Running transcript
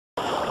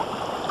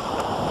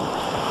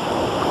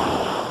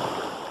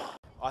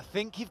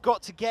think you've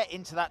got to get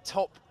into that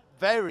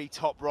very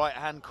top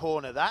right-hand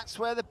corner. That's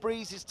where the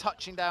breeze is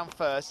touching down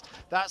first.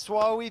 That's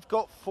why we've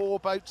got 4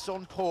 boats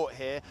on port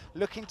here,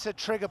 looking to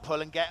trigger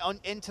pull and get on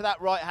into that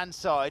right-hand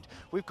side.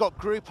 We've got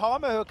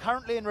Groupama, who are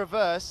currently in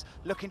reverse,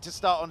 looking to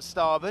start on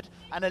starboard,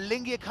 and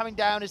Alingia coming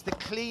down as the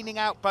cleaning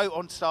out boat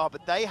on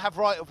starboard. They have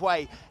right of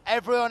way.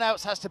 Everyone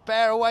else has to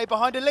bear away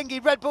behind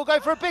Alingia. Red Bull go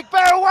for a big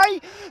bear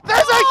away.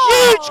 There's a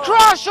huge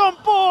crash on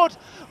board.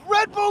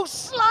 Red Bull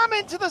slam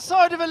into the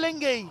side of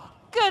Alingia.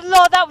 Good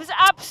Lord, that was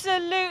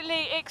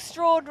absolutely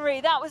extraordinary.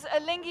 That was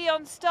Alingia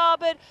on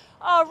starboard.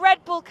 Oh,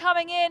 Red Bull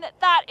coming in.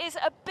 That is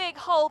a big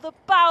hole. The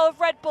bow of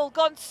Red Bull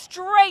gone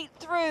straight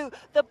through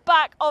the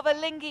back of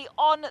Alingia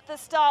on the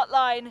start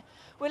line.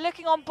 We're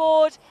looking on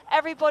board.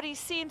 Everybody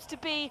seems to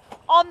be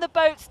on the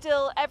boat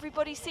still.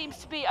 Everybody seems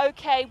to be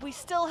okay. We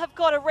still have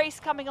got a race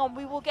coming on.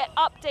 We will get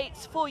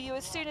updates for you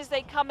as soon as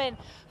they come in.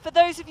 For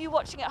those of you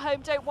watching at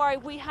home, don't worry.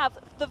 We have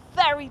the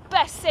very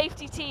best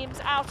safety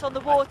teams out on the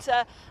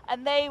water,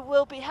 and they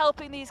will be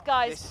helping these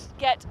guys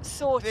get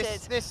sorted.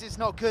 This is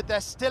not good.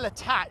 They're still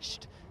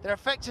attached. They're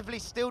effectively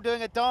still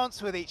doing a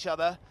dance with each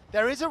other.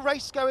 There is a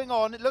race going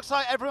on. It looks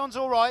like everyone's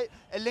all right.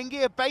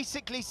 Alingia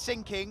basically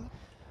sinking,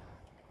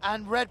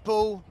 and Red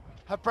Bull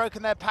have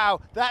broken their pow.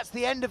 That's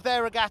the end of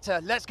their regatta.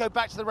 Let's go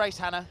back to the race,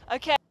 Hannah.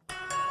 Okay.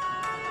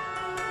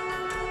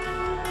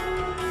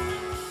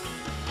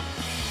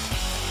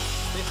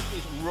 This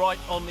is right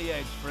on the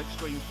edge for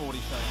Extreme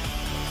 47.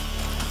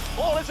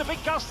 Oh, there's a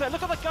big gust there.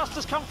 Look at the gust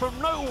that's come from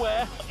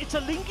nowhere. It's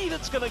Alingia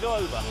that's going to go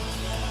over.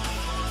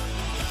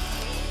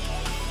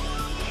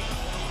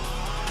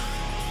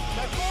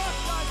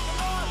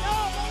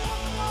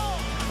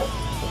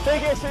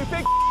 Big issue,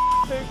 big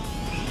issue.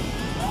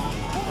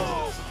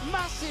 Oh,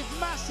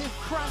 massive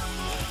crash.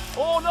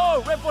 Oh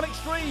no, Red Bull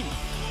Extreme.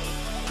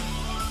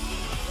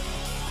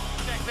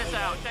 Check this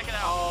out, check it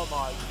out. Oh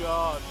my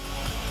God.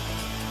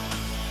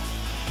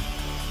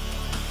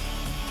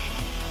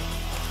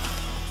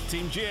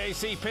 Team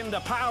GAC pinned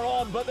the power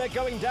on, but they're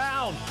going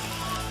down.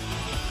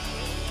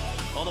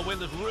 Oh, the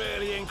wind has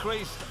really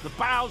increased. The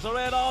bows are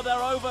in, oh,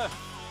 they're over.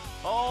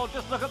 Oh,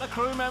 just look at the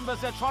crew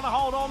members, they're trying to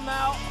hold on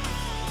now.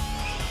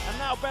 And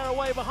now bear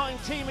away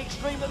behind Team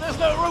Extreme, but there's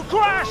no room.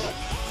 Crash!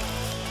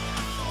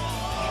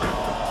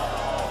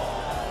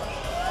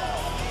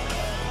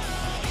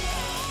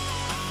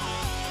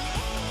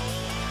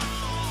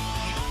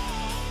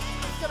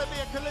 It's going to be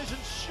a collision,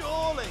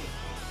 surely.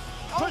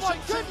 Oh Pushing my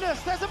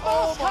goodness, there's a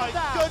Oh mast my come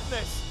down.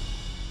 goodness.